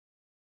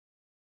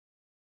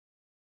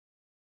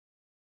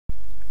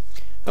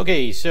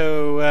Okay,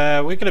 so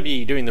we're going to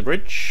be doing the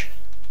bridge.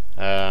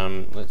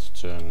 Let's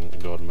turn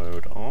God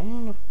mode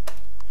on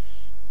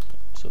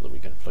so that we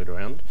can float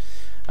around.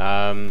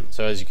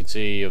 So as you can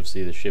see,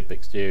 obviously the ship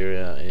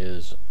exterior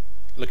is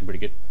looking pretty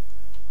good.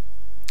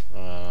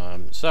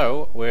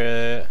 So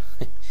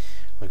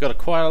we've got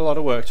quite a lot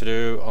of work to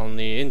do on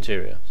the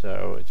interior.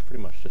 So it's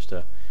pretty much just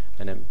an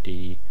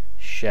empty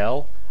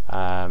shell.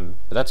 But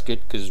that's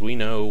good because we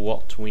know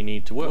what we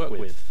need to work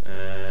with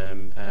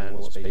and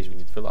what space we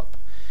need to fill up.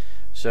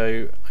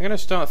 So I'm going to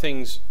start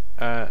things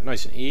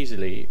nice and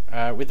easily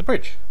with the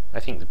bridge. I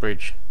think the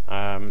bridge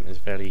is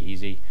a fairly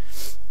easy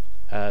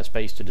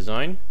space to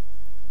design.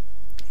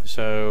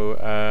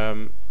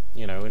 So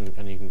you know,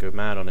 and you can go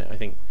mad on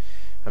it.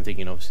 I'm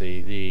thinking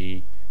obviously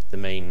the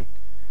main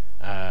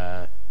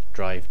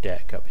drive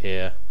deck up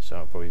here. So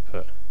I'll probably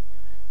put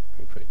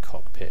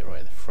cockpit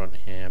right at the front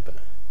here, but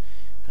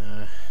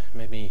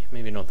maybe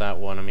not that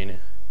one. I mean,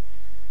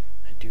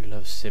 I do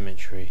love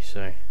symmetry,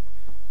 so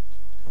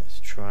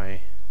let's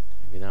try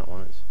maybe that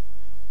one. It's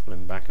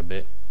pulling back a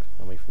bit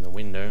away from the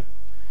window.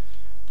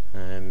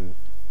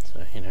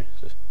 So you know,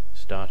 it's a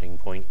starting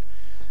point.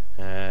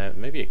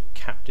 Maybe a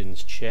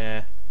captain's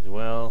chair as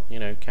well. You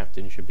know,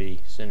 captain should be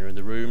center of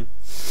the room.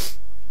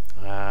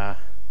 And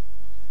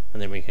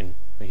then we can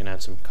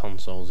add some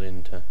consoles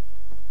in to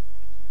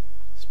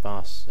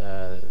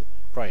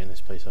brighten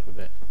this place up a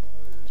bit.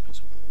 Let's put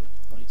some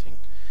lighting.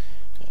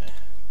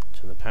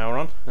 Turn the power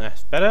on.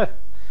 That's better.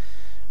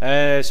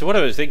 So what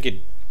I was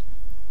thinking,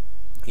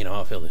 you know,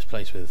 I'll fill this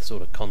place with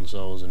sort of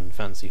consoles and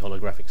fancy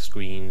holographic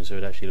screens, so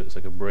it actually looks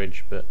like a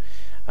bridge. But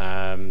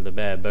the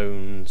bare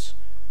bones,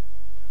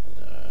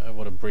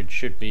 what a bridge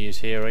should be, is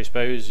here. I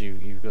suppose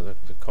you've got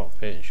the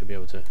cockpit and should be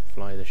able to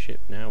fly the ship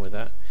now with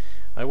that.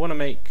 I want to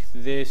make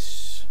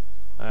this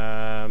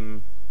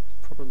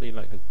probably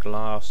like a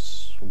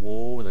glass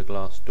wall with a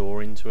glass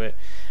door into it,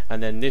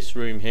 and then this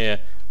room here,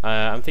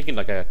 I'm thinking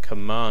like a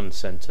command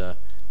center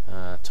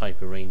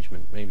type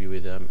arrangement, maybe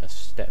with a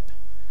step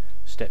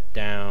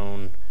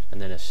down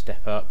and then a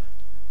step up,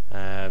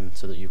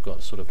 so that you've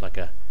got sort of like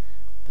the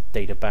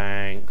data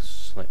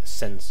banks, like the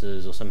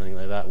sensors or something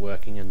like that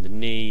working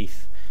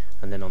underneath,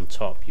 and then on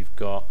top you've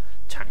got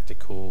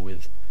tactical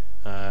with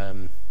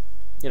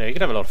you know, you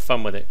can have a lot of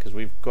fun with it because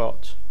we've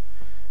got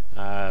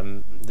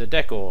the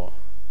decor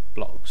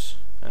blocks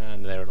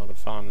and they're a lot of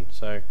fun.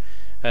 So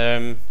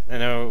I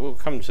know we'll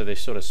come to this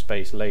sort of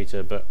space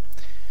later, but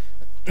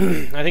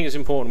I think it's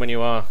important when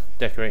you are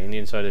decorating the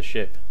inside of the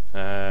ship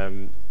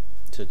to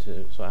sort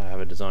of have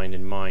a design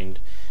in mind.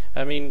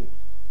 I mean,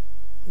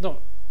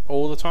 not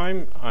all the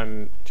time,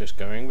 I'm just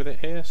going with it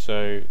here,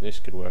 so this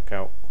could work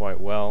out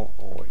quite well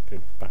or it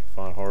could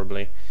backfire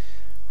horribly.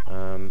 So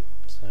I'm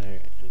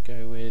going to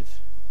go with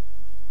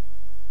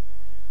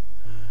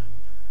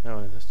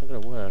no, that's not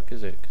going to work,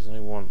 is it? Because I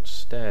want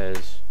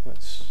stairs.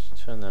 Let's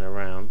turn that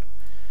around,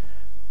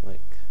 like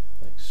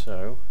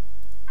so,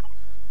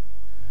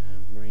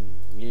 and bring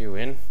you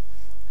in.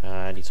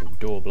 I need some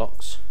door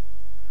blocks.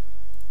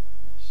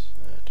 Let's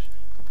add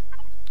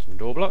some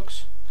door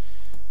blocks.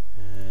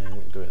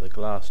 Go with the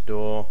glass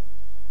door.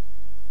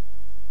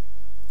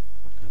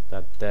 Add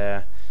that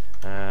there.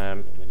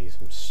 I'm going to need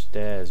some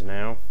stairs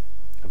now.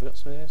 Have I got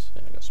some stairs?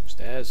 Yeah, I got some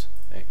stairs.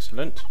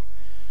 Excellent.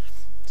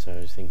 So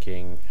I was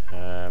thinking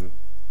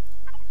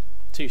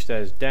 2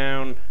 stairs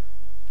down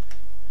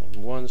and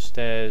 1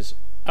 stairs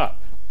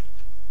up.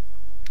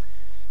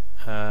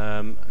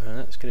 And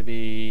that's going to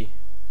be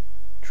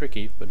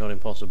tricky but not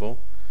impossible.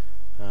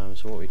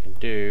 So what we can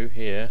do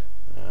here,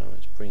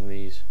 let's bring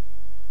these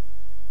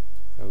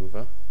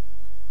over.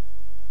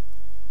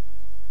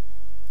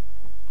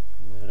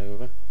 Bring that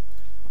over.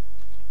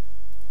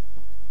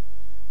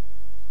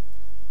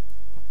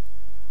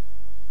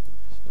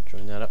 Let's not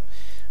join that up.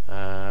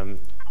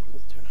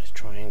 Let's do a nice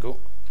triangle.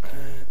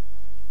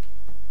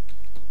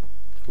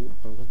 Oh,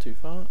 I've gone too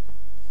far. No,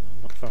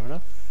 not far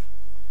enough.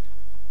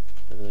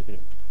 Have a look at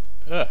it.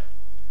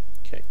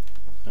 Okay,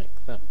 like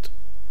that,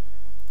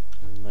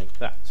 and like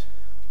that.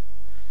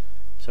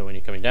 So when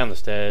you're coming down the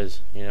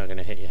stairs, you're not going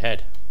to hit your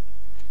head.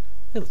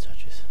 Little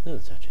touches.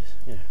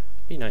 You know,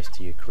 be nice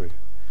to your crew.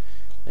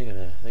 They got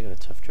a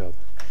tough job.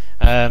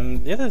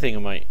 The other thing I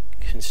might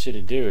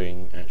consider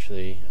doing,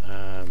 actually,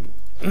 and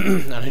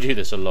I do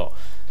this a lot.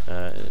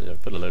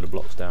 Put a load of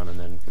blocks down and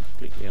then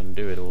completely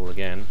undo it all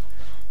again,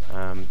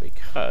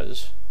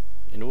 because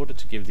in order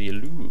to give the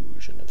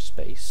illusion of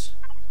space,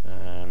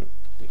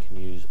 we can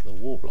use the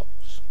wall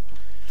blocks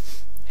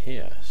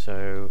here.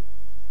 So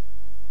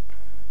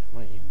I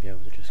might even be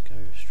able to just go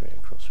straight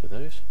across with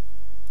those.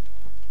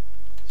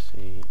 Let's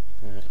see,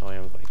 oh, I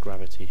haven't got any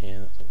gravity here,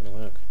 that's not going to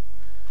work.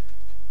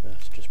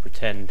 Let's just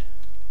pretend.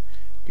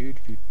 Yeah,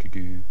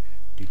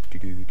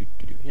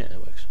 that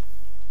works.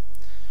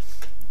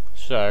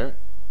 So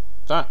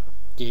that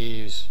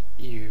gives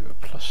you a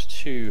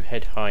 +2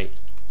 head height.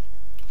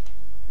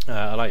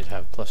 I like to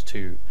have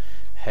 +2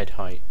 head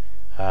height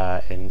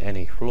in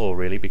any floor,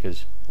 really,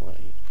 because, well,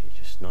 it's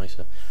just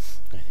nicer,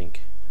 I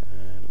think.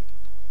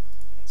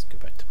 Let's go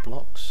back to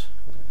blocks,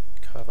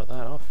 cover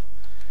that off.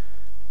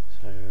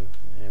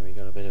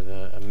 a bit of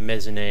a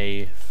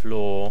mezzanine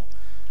floor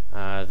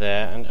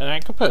there, and I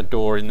could put a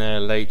door in there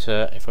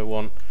later if I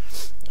want.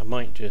 I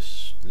might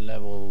just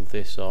level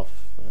this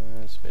off.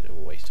 It's a bit of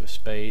a waste of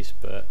space,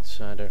 but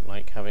I don't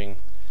like having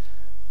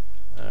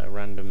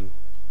random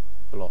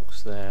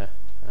blocks there.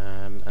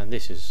 And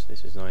this is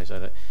nice.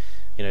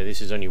 You know,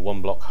 this is only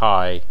 1 block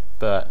high,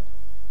 but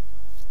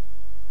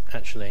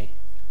actually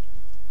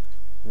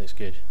looks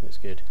good. Looks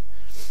good.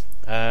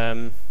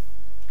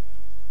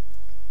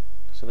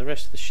 So the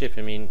rest of the ship,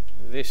 I mean,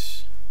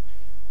 this,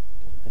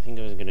 I think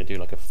I was going to do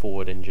like a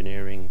forward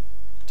engineering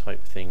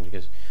type thing,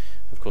 because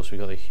of course we've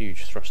got the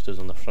huge thrusters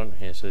on the front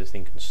here, so this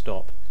thing can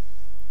stop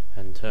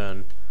and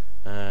turn.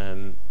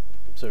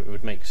 So it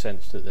would make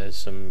sense that there's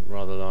some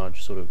rather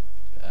large sort of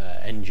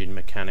engine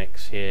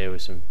mechanics here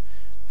with some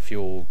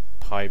fuel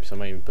pipes. I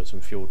might even put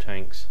some fuel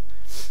tanks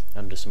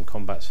under some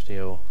combat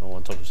steel, or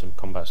on top of some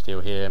combat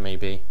steel here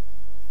maybe.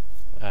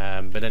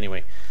 But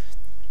anyway,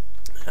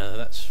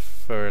 that's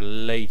for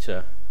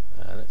later.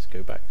 Let's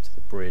go back to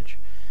the bridge.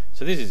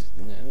 So this is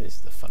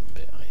the fun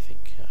bit, I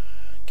think.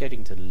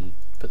 Getting to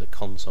put the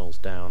consoles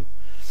down,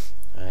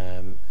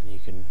 and you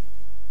can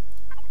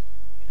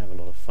have a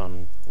lot of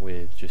fun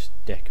with just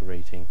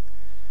decorating.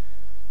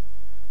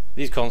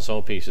 These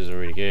console pieces are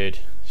really good.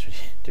 It's really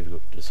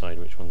difficult to decide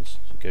which ones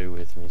to go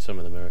with. I mean, some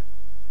of them are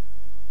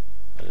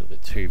a little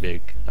bit too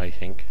big, I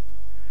think.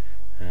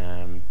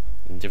 And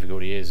the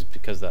difficulty is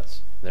because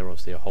they're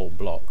obviously a whole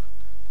block,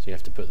 so you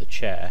have to put the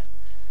chair.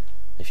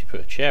 If you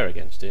put a chair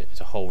against it, it's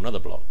a whole nother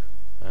block,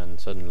 and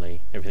suddenly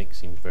everything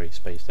seems very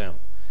spaced out.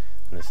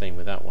 And the same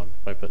with that one.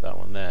 If I put that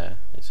one there,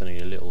 it's only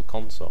a little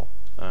console.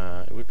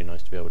 It would be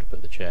nice to be able to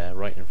put the chair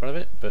right in front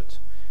of it, but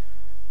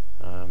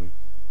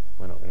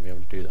we're not going to be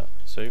able to do that.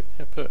 So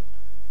I put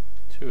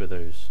 2 of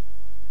those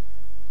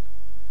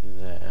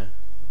there.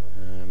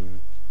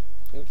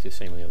 It's the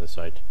same on the other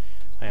side.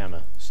 I am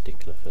a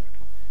stickler for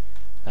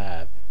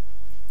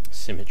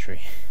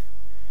symmetry.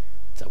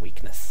 It's a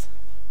weakness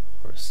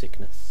or a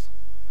sickness.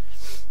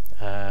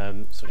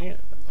 So yeah,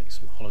 like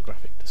some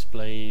holographic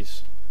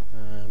displays.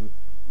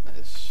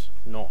 Let's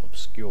not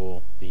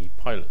obscure the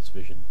pilot's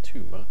vision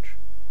too much.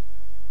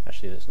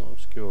 Actually, let's not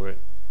obscure it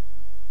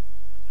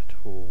at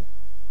all.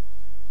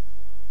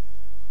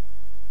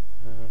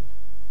 I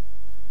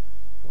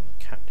want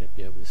the captain to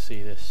be able to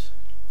see this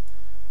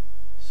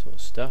sort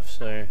of stuff,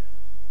 so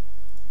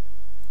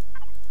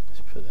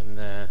let's put them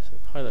there. So the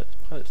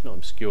pilot's not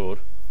obscured.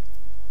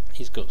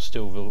 He's got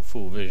still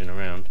full vision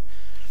around,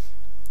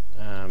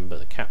 but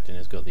the captain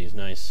has got these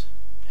nice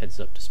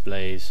heads-up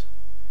displays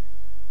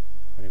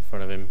right in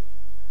front of him,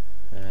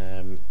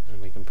 and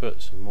we can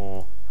put some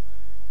more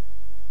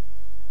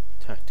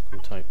tactical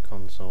type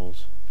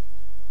consoles,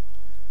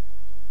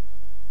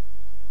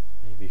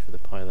 maybe for the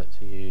pilot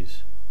to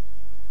use.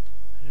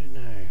 I don't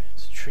know,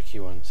 it's a tricky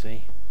one,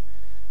 see?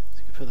 So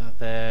you can put that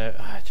there.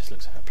 It just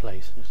looks out of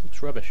place. It just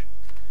looks rubbish.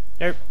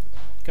 Nope,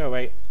 go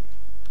away.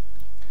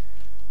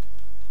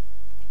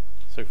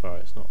 So far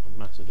it's not a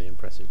massively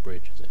impressive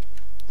bridge, is it?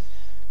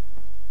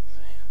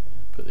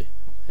 Put the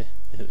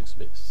it looks a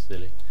bit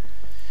silly.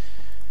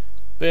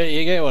 But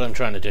you get what I'm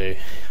trying to do,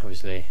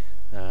 obviously.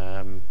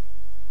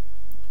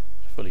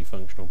 Fully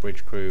functional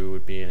bridge crew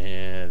would be in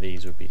here.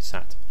 These would be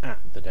sat at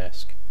the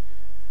desk,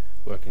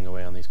 working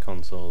away on these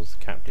consoles. The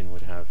captain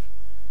would have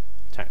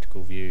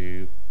tactical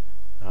view,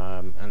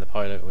 and the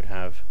pilot would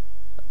have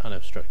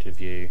unobstructed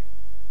view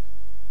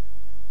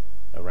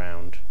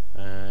around.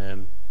 I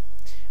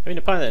mean,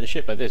 a pilot in a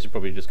ship like this is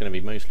probably just going to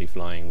be mostly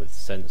flying with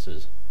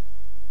sensors.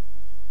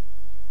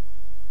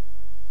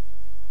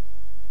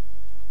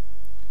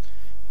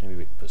 Maybe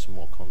we could put some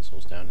more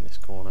consoles down in this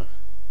corner.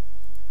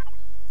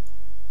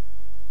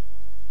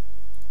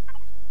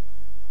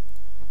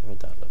 How would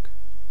that look?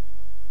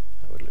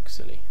 That would look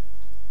silly.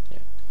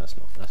 Yeah, that's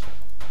not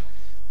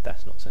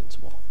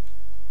sensible.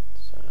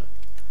 So,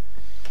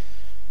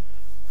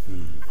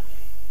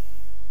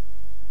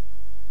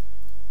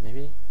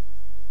 maybe.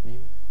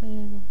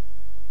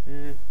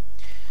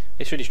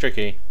 It's really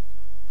tricky.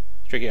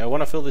 It's tricky. I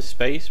want to fill this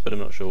space, but I'm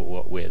not sure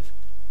what with.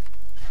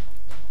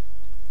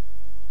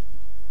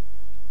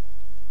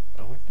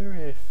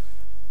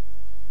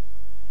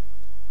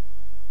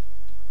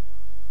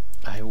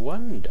 I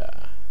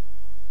wonder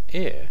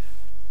if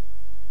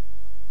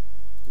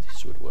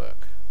this would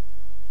work.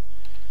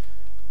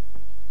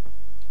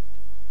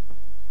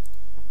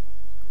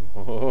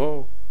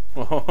 Oh,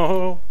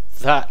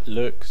 that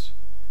looks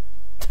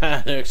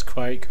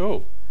quite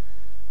cool,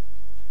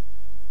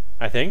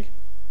 I think.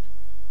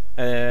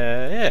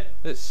 Yeah,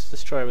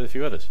 let's try it with a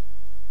few others.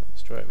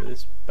 Let's try it with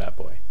this bad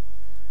boy.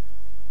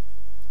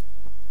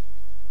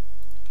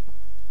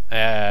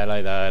 I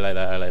like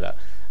that.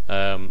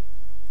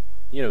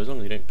 You know, as long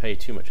as you don't pay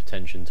too much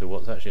attention to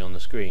what's actually on the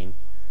screen.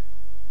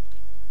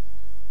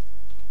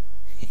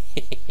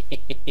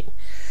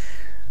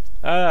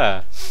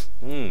 What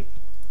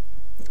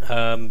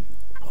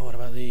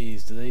about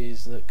these? Do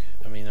these look?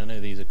 I mean, I know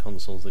these are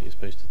consoles that you're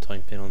supposed to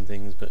type in on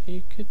things, but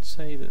you could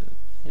say that,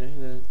 you know,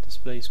 they're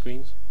display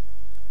screens.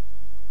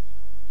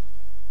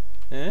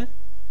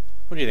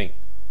 What do you think?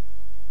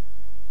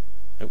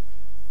 Oh,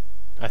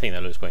 I think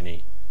that looks quite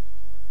neat.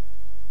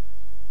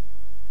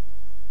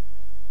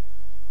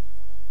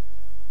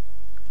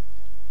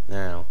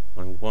 Now,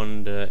 I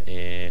wonder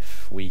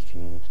if we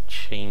can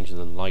change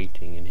the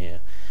lighting in here.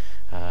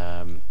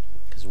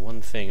 Because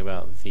one thing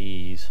about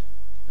these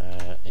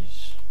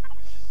is,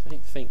 I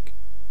don't think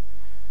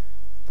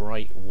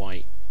bright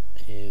white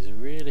is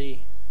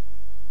really...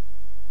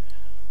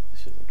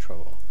 This is the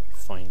trouble.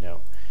 Find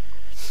out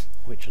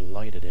which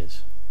light it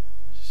is.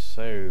 It's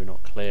so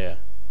not clear.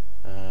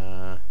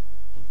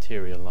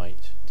 Interior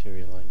light.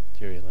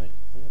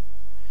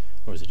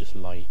 Or is it just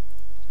light?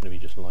 It's going to be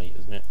just light,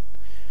 isn't it?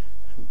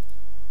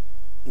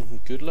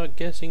 Good luck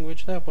guessing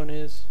which that one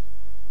is.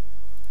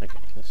 Okay,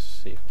 let's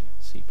see if we can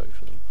see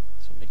both of them.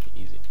 This will make it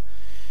easy.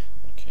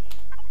 Okay.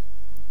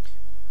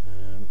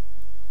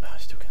 I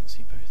still can't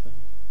see both of them.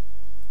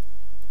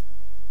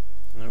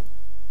 Nope.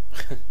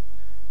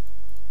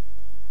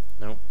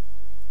 Nope.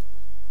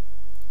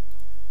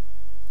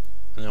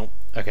 Nope.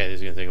 Okay, this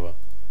is going to take a while.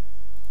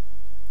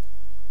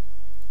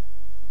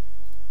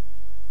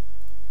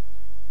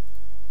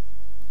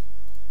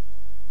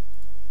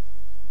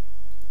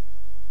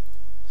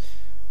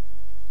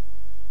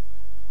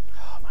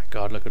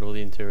 God, look at all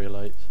the interior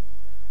lights.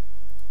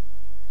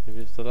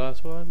 Maybe it's the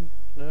last one?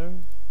 No?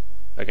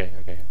 Okay.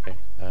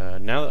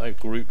 Now that I've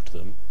grouped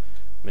them,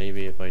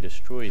 maybe if I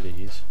destroy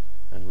these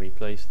and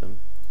replace them,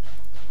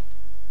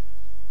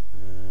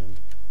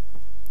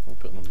 I'll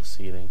put them on the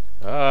ceiling.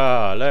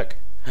 Ah, look!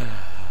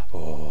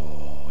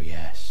 Oh,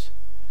 yes.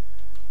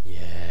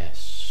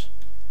 Yes.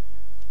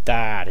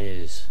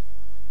 That's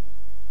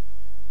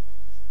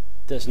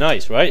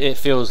nice, right? It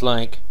feels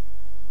like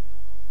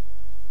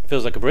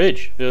a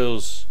bridge.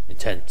 Feels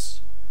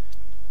intense.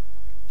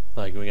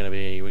 Like we're gonna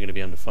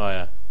be under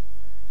fire.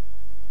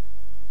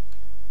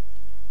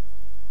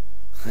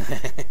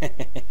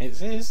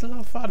 it's a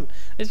lot of fun.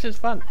 It's just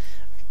fun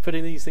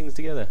putting these things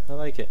together. I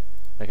like it.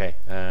 Okay,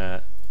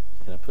 gonna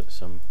put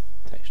some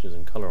textures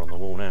and colour on the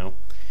wall now.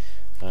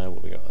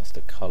 What we got? That's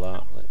the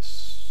colour.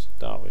 Let's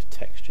start with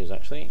textures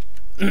actually.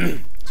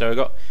 So we've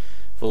got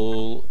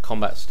full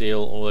combat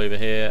steel all over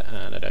here,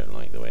 and I don't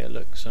like the way it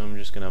looks, so I'm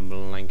just gonna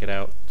blank it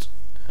out.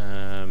 All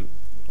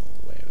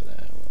the way over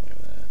there,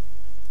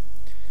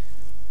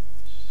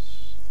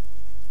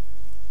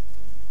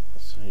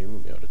 so you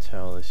won't be able to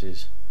tell this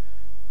is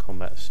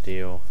combat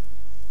steel.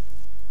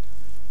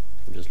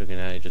 I'm just looking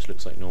at it, it just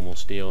looks like normal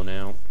steel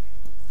now.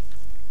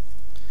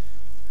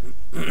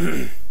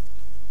 Right,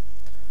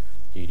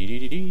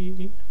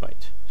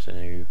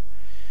 so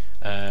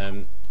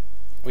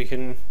we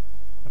can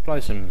apply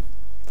some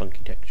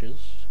funky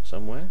textures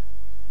somewhere.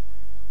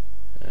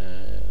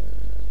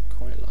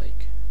 Quite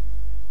like.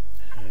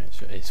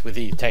 So it's with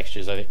these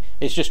textures, I think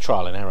it's just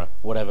trial and error.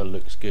 Whatever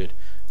looks good,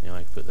 you know,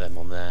 I can put them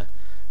on there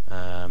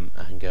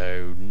and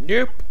go,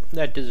 nope,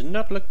 that does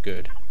not look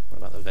good. What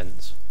about the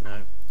vents?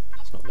 No,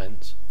 that's not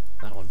vents.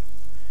 That one.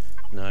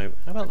 No.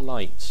 How about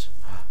lights?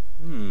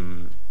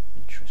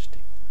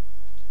 Interesting.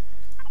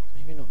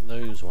 Maybe not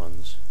those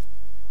ones.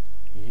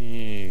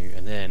 Ew.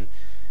 And then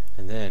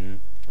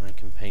I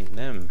can paint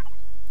them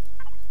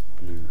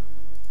blue.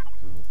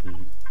 Oh,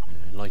 blue.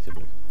 Lighter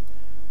blue.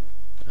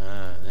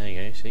 Ah, there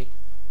you go. See.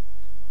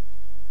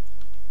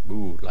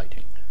 Ooh,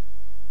 lighting.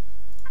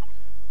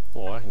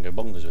 Or I can go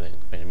bonkers with it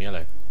and paint them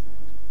yellow.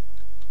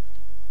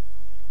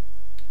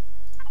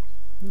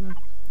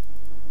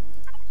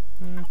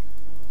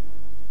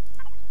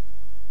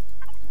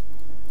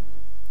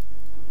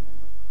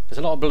 There's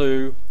a lot of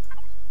blue.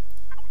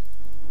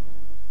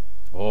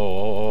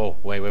 Oh,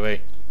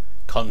 wait.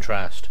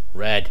 Contrast.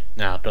 Red.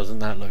 Now, doesn't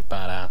that look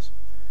badass?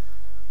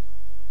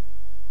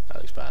 That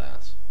looks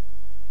badass.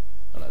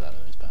 I like that,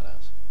 it looks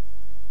badass.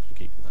 I'm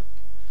keeping that.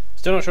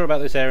 Still not sure about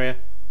this area.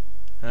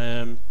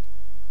 What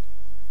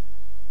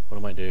I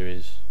might do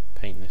is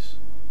paint this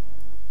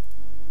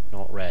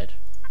not red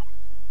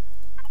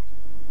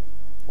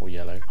or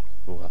yellow.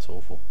 Oh, that's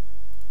awful.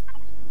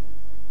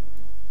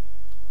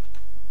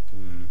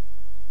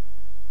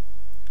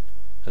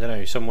 I don't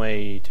know, some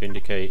way to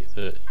indicate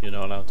that you're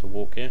not allowed to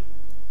walk here,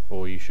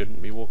 or you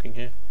shouldn't be walking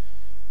here.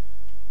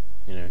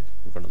 You know,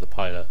 in front of the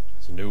pilot,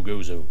 it's a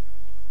no-go zone.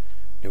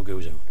 No-go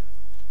zone.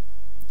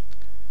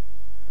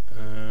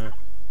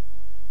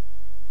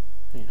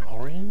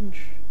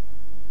 Orange?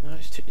 No,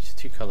 it's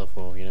too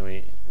colourful. You know,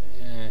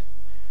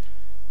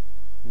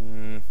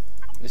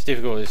 it's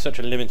difficult. It's such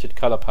a limited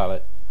colour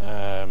palette.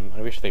 I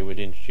wish they would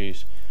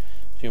introduce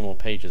a few more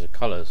pages of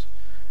colours.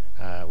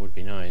 It would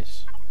be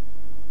nice.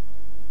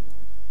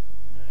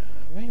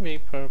 Maybe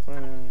purple.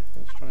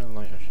 Let's try a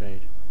lighter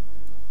shade.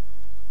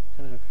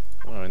 Kind of.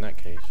 Well, in that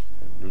case,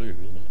 blue,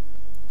 isn't it?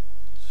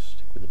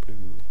 Stick with the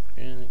blue.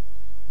 Yeah,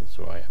 that's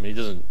alright. I mean, it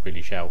doesn't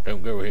really shout,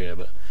 "Don't go here,"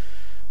 but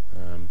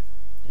you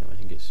know, I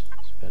think it's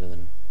better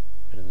than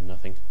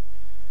nothing.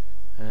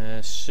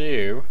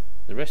 So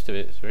the rest of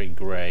it is very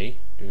grey.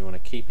 Do we want to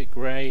keep it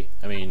grey?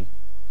 I mean,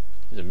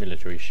 it's a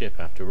military ship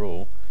after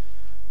all,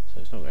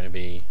 so it's not going to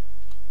be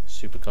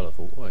super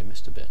colourful. Oh, I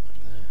missed a bit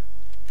over there.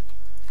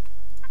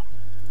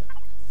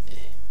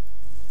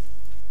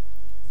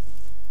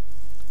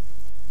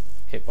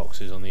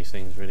 hitboxes on these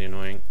things really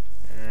annoying.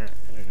 I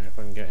don't know if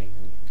I'm getting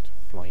to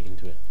fly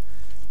into it.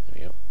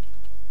 There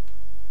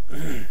we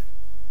go.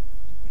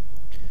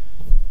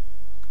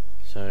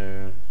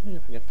 So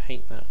if I can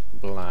paint that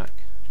black,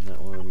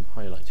 that will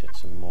highlight it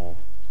some more.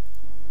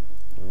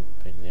 Oh,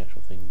 painting the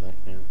actual thing black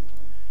now.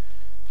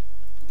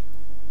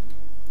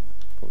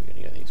 Probably going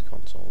to get these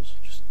consoles.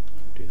 Just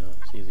do that.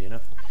 It's easy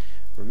enough.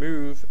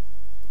 Remove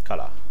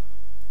color.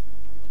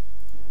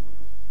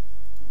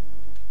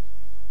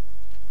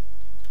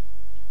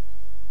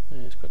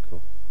 Yeah, it's quite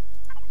cool.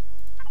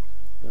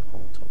 The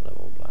whole top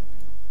level black.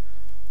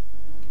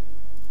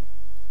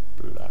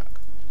 Black.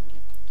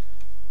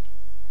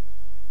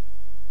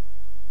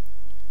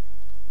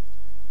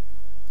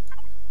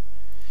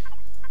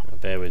 Now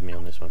bear with me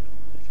on this one.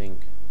 I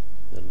think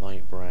the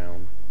light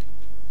brown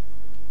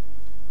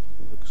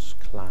looks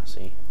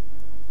classy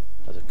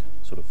as a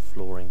sort of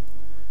flooring.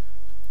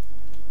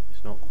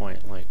 It's not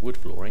quite like wood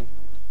flooring,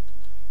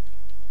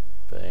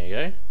 but there you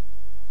go.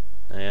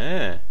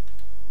 Yeah,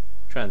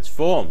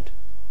 transformed.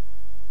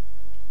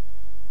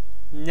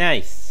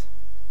 Nice.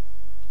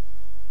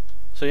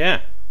 So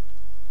yeah,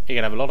 you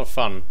can have a lot of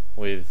fun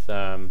with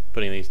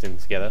putting these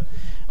things together.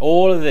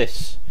 All of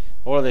this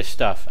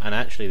stuff, and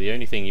actually the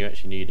only thing you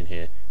actually need in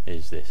here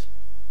is this.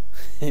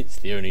 It's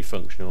the only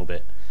functional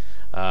bit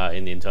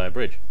in the entire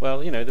bridge.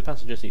 Well, you know, the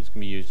passenger seats can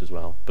be used as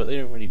well, but they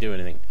don't really do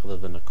anything other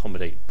than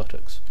accommodate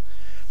buttocks.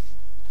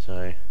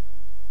 So,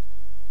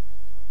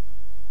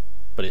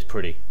 but it's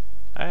pretty.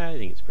 I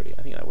think it's pretty.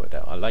 I think that worked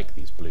out. I like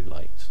these blue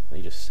lights.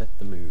 They just set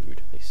the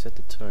mood. They set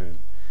the tone.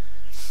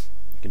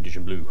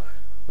 Condition blue.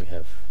 We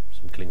have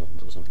some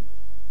Klingons or something.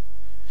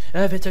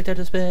 Outer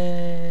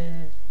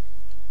space.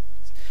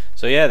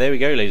 So yeah, there we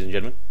go, ladies and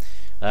gentlemen.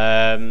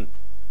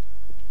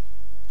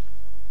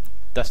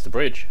 That's the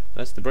bridge.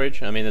 That's the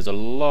bridge. I mean, there's a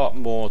lot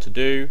more to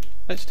do.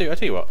 I tell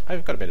you what,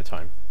 I've got a bit of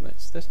time.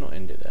 Let's not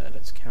end it there.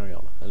 Let's carry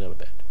on a little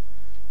bit.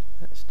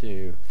 Let's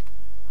do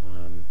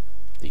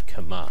the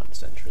command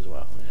center as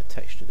well. I'm going to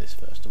texture this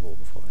first of all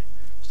before I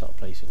start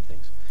placing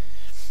things.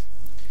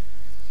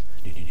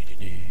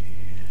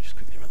 Just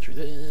quickly run through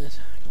this.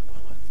 Come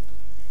on.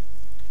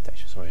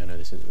 Texture. Sorry, I know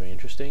this is very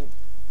interesting.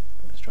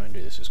 Let's try and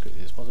do this as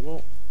quickly as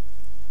possible.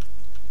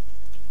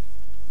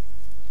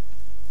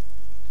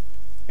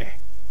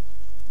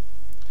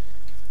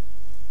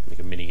 Make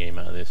a mini game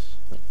out of this,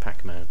 like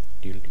Pac-Man.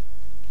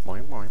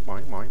 Mine.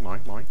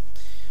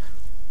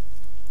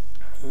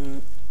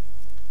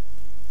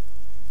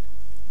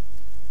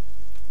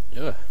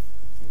 Ugh.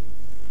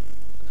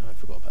 I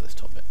forgot about this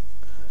top bit.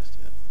 Let's do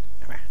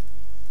that.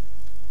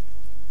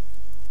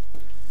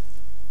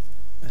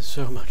 There's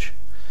so much.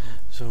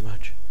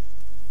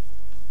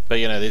 But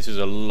you know, this is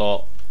a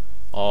lot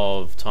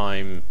of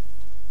time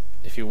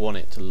if you want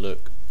it to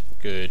look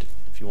good,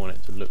 if you want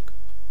it to look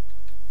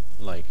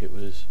like it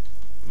was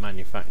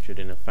manufactured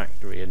in a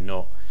factory and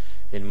not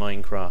in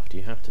Minecraft.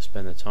 You have to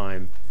spend the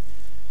time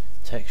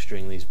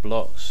texturing these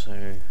blocks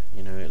so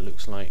you know it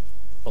looks like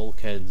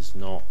bulkheads,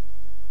 not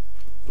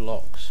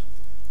blocks.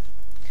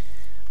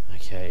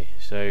 Okay,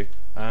 so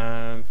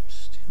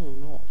still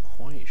not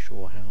quite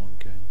sure how I'm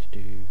going to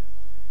do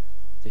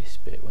this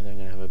bit, whether I'm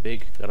going to have a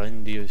big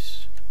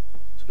grandiose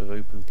sort of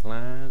open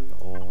plan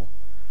or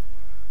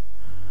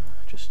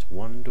just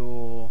one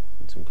door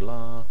and some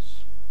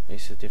glass.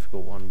 It's a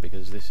difficult one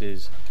because this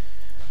is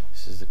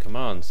the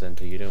command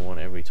center. You don't want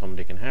every Tom,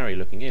 Dick and Harry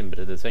looking in, but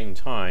at the same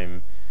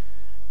time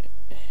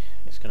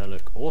it's going to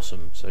look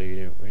awesome, so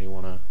you don't really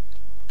want to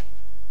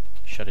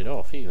shut it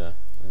off either.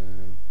 I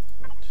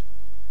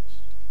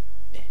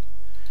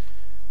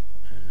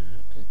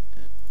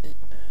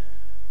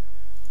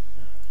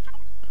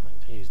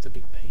like to use the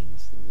big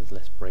panes, and there's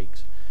less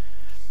breaks.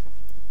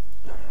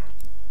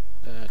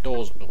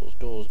 Doors.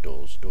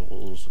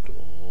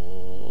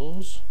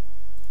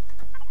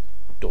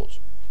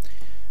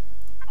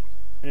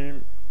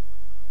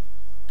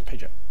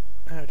 Page up.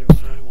 How do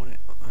I want it?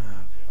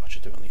 I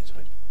should do it on the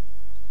inside.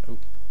 Oh,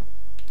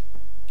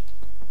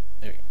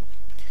 there we go.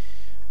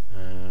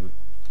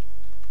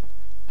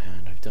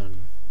 And I've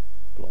done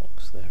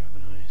blocks there,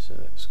 haven't I? So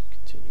let's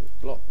continue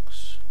with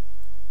blocks.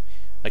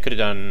 I could have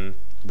done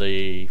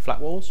the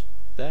flat walls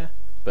there,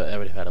 but I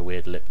would have had a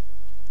weird lip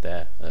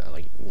there.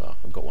 Well,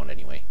 I've got one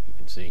anyway. You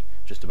can see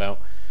just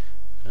about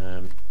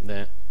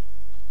there.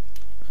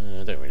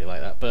 I don't really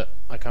like that, but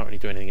I can't really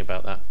do anything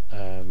about that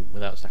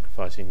without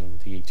sacrificing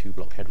the 2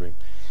 block headroom.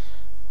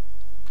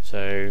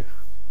 So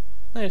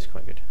it's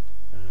quite good.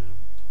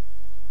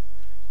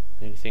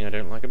 The only thing I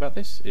don't like about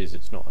this is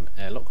it's not an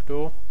airlock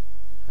door,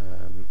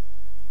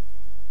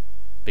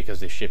 because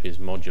this ship is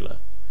modular.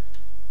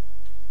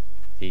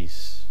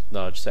 These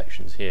large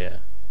sections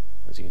here,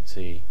 as you can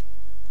see,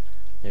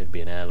 there would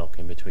be an airlock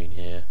in between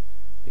here,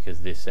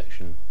 because this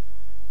section,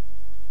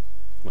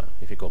 well,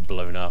 if it got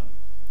blown up,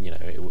 you know,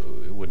 it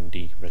wouldn't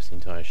decompress the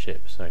entire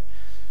ship. So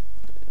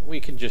we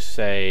can just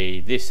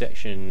say this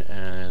section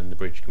and the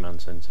bridge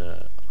command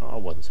center are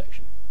one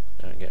section.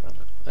 Don't get around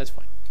that. That's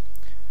fine.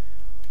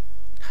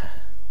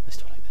 Let's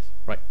do it like this.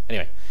 Right.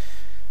 Anyway,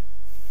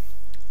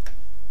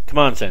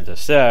 Command center.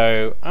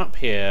 So up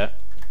here,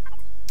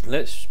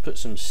 let's put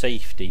some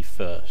safety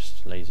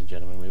first, ladies and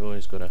gentlemen. We've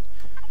always got to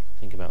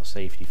think about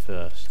safety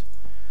first.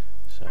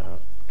 So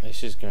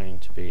this is going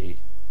to be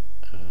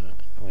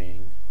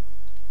annoying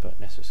but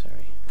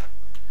necessary.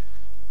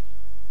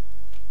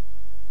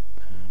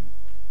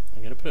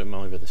 I'm going to put them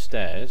over the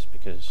stairs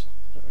because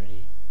not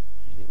really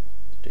anything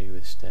to do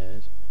with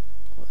stairs.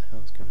 What the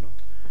hell is going on?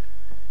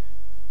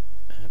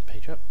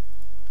 Page up.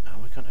 Oh,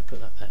 why can't I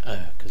put that there?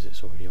 Oh, because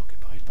it's already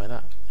occupied by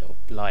that little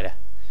blighter.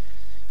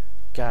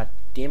 God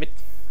damn it.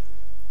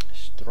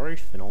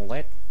 Strife and all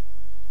that.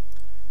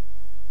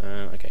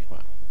 Okay,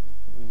 well.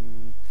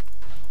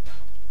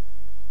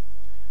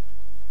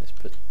 Let's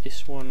put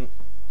this one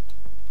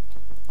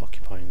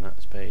occupying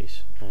that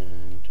space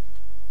and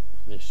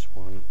this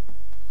one.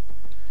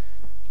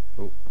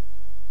 Oh,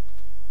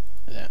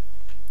 there.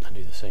 And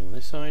do the same on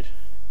this side.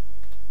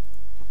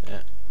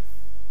 There.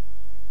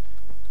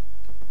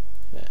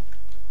 There.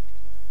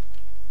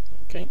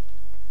 Okay.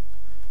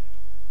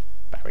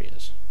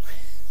 Barriers.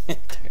 Don't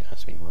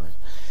ask me why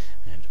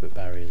I have to put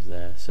barriers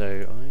there.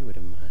 So I would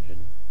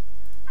imagine.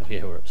 Oh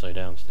yeah, we're upside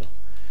down still.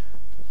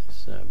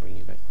 Let's bring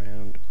you back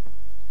round.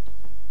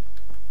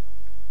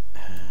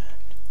 And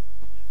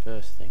the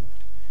first thing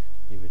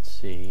you would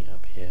see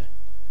up here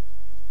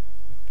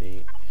would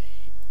be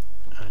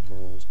a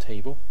Admiral's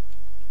table.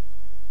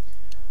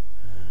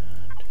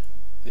 And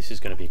this is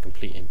going to be a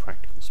complete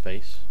impractical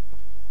space.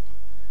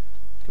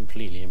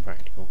 Completely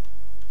impractical.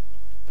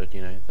 But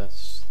you know,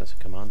 that's a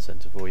command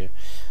center for you.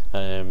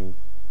 So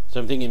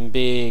I'm thinking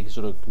big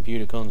sort of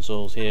computer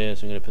consoles here,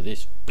 so I'm going to put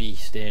this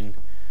beast in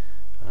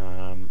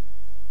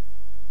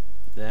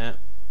there.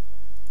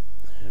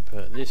 I'm going to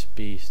put this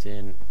beast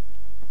in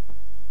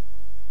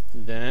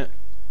there,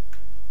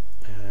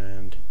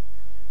 and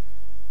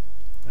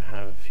I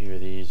have a few of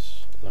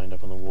these lined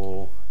up on the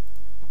wall.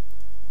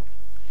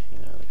 I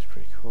think that looks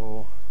pretty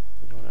cool.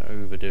 I don't want to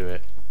overdo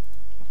it.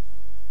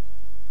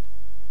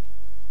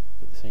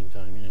 At the same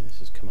time, you know, this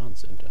is command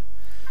center.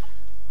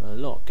 A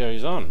lot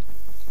goes on.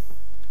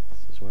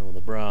 This is where all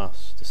the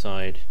brass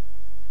decide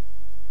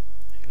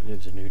who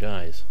lives and who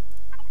dies.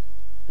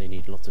 They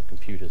need lots of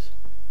computers.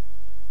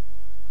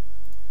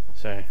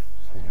 So,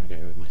 there we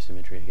go with my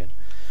symmetry again.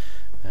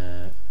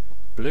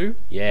 Blue?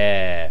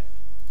 Yeah.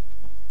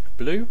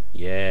 Blue?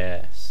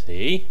 Yeah.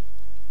 See?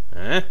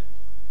 Huh?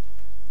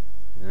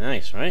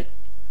 Nice, right?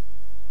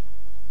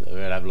 So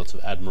we'll have lots of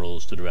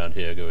admirals stood around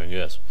here going,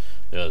 yes,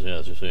 yes,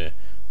 yes, you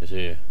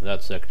see,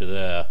 that sector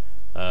there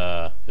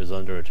is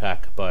under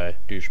attack by a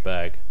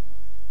douchebag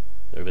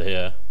over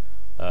here,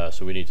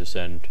 so we need to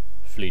send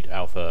Fleet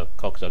Alpha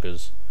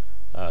cocksuckers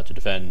to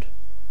defend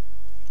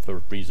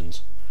for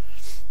reasons.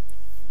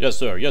 Yes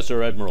sir,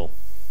 Admiral.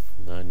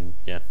 And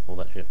yeah, all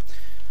that shit.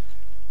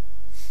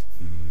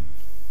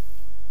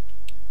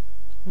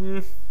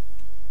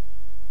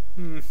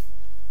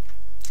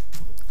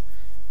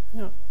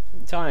 Not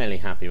entirely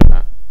happy with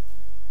that.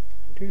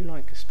 I do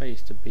like the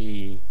space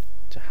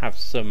to have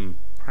some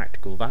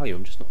practical value.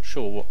 I'm just not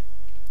sure what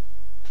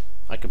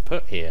I can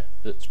put here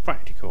that's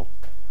practical.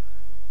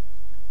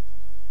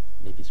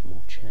 Maybe some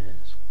more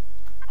chairs.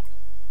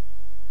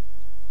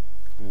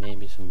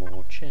 Maybe some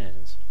more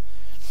chairs.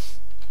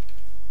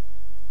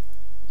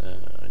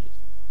 I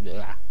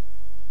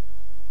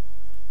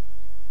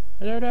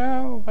don't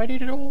know. I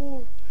need it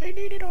all. I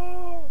need it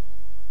all.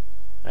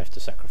 I have to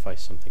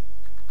sacrifice something.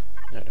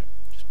 No, don't.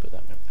 Just put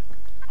that note there.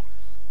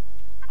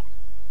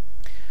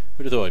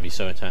 Would have thought I'd be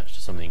so attached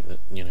to something that,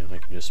 you know, I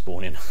can just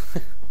spawn in.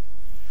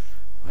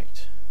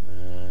 Right.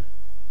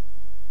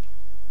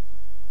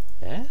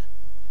 There?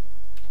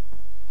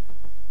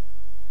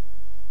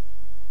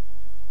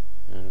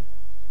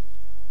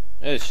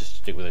 Let's just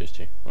stick with those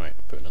two. Right,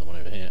 put another one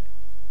over here.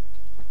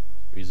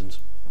 Reasons.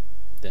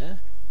 There?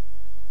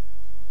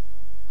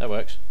 That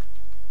works.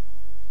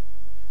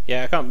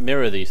 Yeah, I can't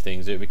mirror these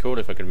things. It would be cool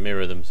if I could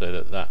mirror them so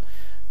that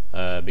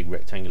that big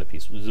rectangular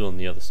piece was on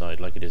the other side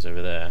like it is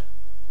over there.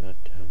 But,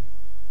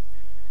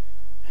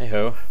 hey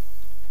ho.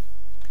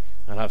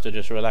 I'll have to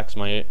just relax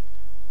my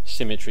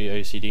symmetry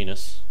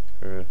OCD-ness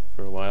for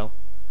a while.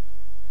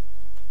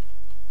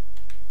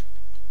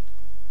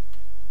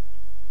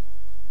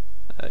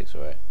 That looks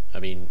alright. I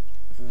mean,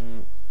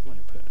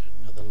 might put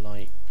another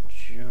light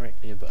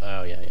directly above.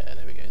 Oh yeah,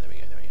 there we go.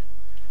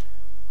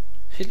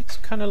 It looks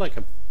kind of like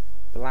a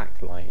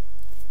black light.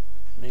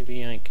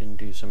 Maybe I can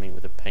do something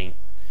with a paint.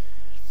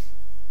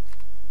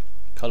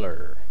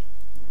 Color.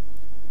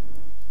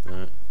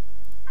 Oh,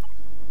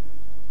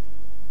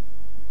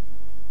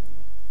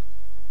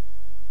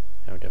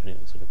 definitely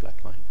looks like a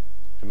black light.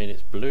 I mean,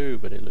 it's blue,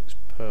 but it looks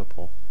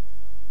purple.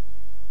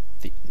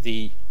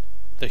 The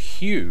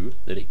hue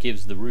that it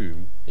gives the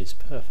room is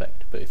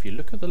perfect, but if you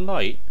look at the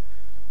light,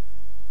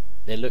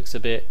 it looks a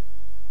bit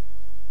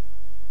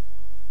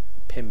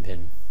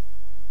pimpin'.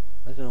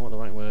 I don't know what the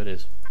right word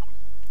is.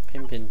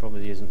 Pimpin'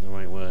 probably isn't the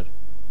right word.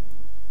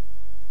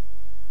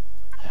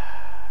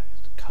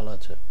 Colour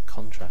to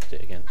contrast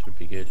it against would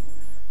be good.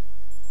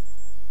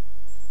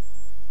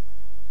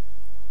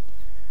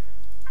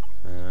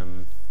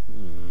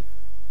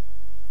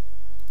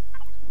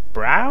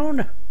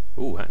 brown.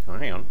 Ooh,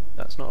 hang on.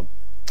 That's not a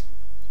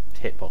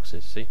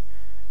hitboxes, see?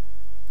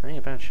 That ain't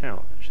a bad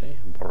shout, actually.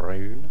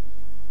 Brown.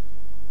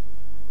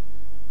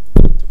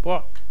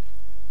 What?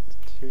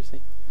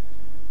 Seriously?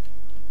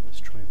 Let's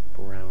try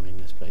browning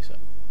this place up.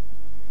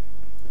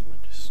 I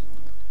might just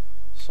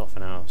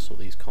soften out, sort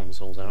these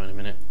consoles out in a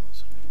minute.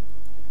 So,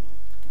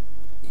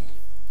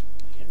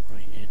 get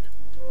right in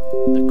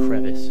the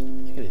crevice.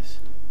 Look at this.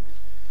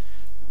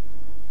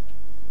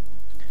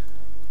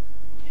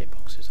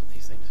 Hitboxes on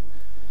these things.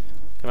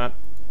 Come on,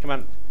 come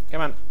on,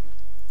 come on.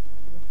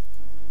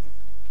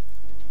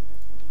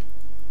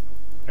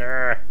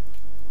 Let's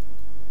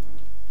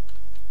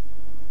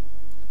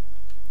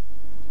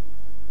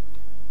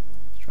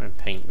try and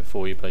paint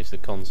before you place the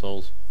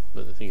consoles,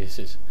 but the thing is,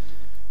 it's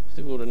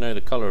difficult to know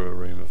the colour of a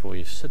room before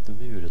you've set the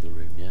mood of the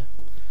room, yeah?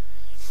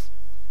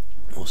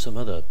 Or some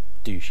other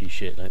douchey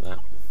shit like that.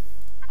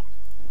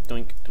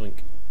 Doink,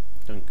 doink,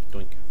 doink,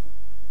 doink.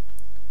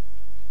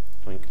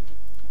 Doink.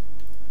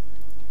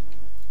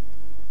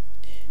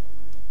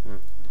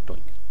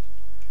 Doink.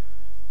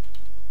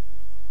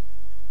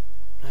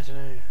 I don't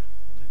know. It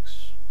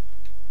looks.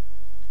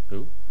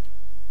 Ooh.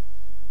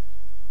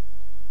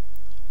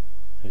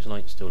 Those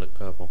lights still look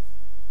purple.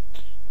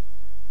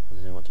 I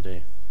don't know what to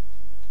do.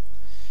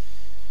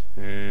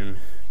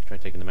 Try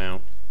taking them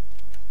out.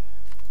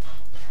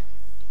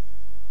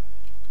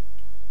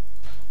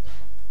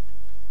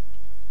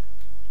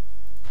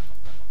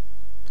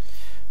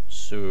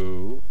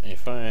 So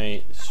if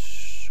I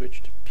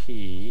switch to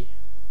P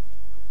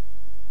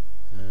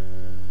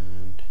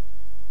and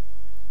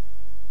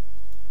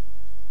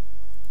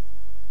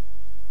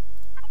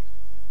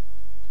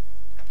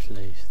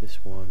place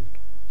this one,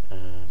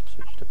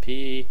 switch to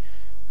P,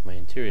 my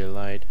interior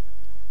light,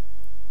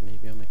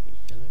 maybe I'll make it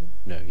yellow?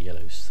 No,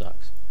 yellow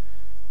sucks.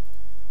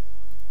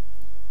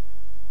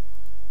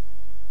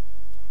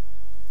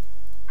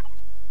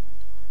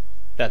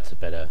 That's a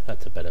better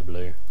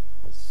blue.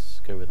 Let's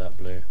go with that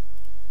blue.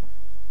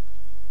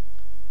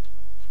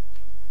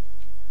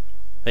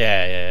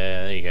 Yeah,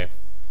 there you go.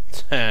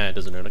 It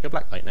doesn't look like a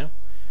black light now.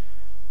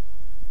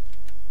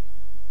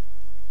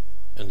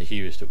 And the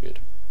hue is still good.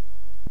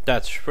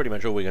 That's pretty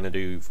much all we're going to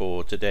do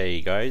for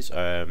today, guys.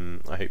 I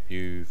hope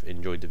you've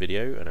enjoyed the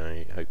video, and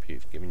I hope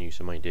you've given you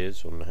some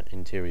ideas on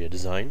interior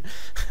design,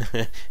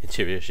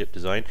 interior ship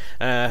design.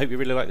 I hope you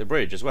really like the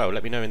bridge as well.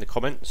 Let me know in the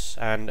comments,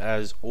 and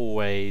as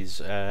always,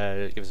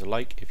 give us a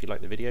like if you like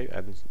the video,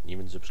 and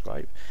even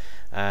subscribe.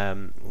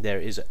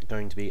 There is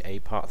going to be a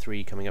part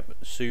 3 coming up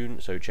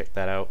soon, so check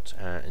that out.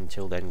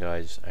 Until then,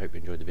 guys, I hope you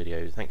enjoyed the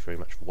video. Thanks very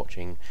much for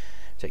watching.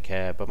 Take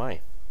care. Bye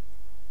bye.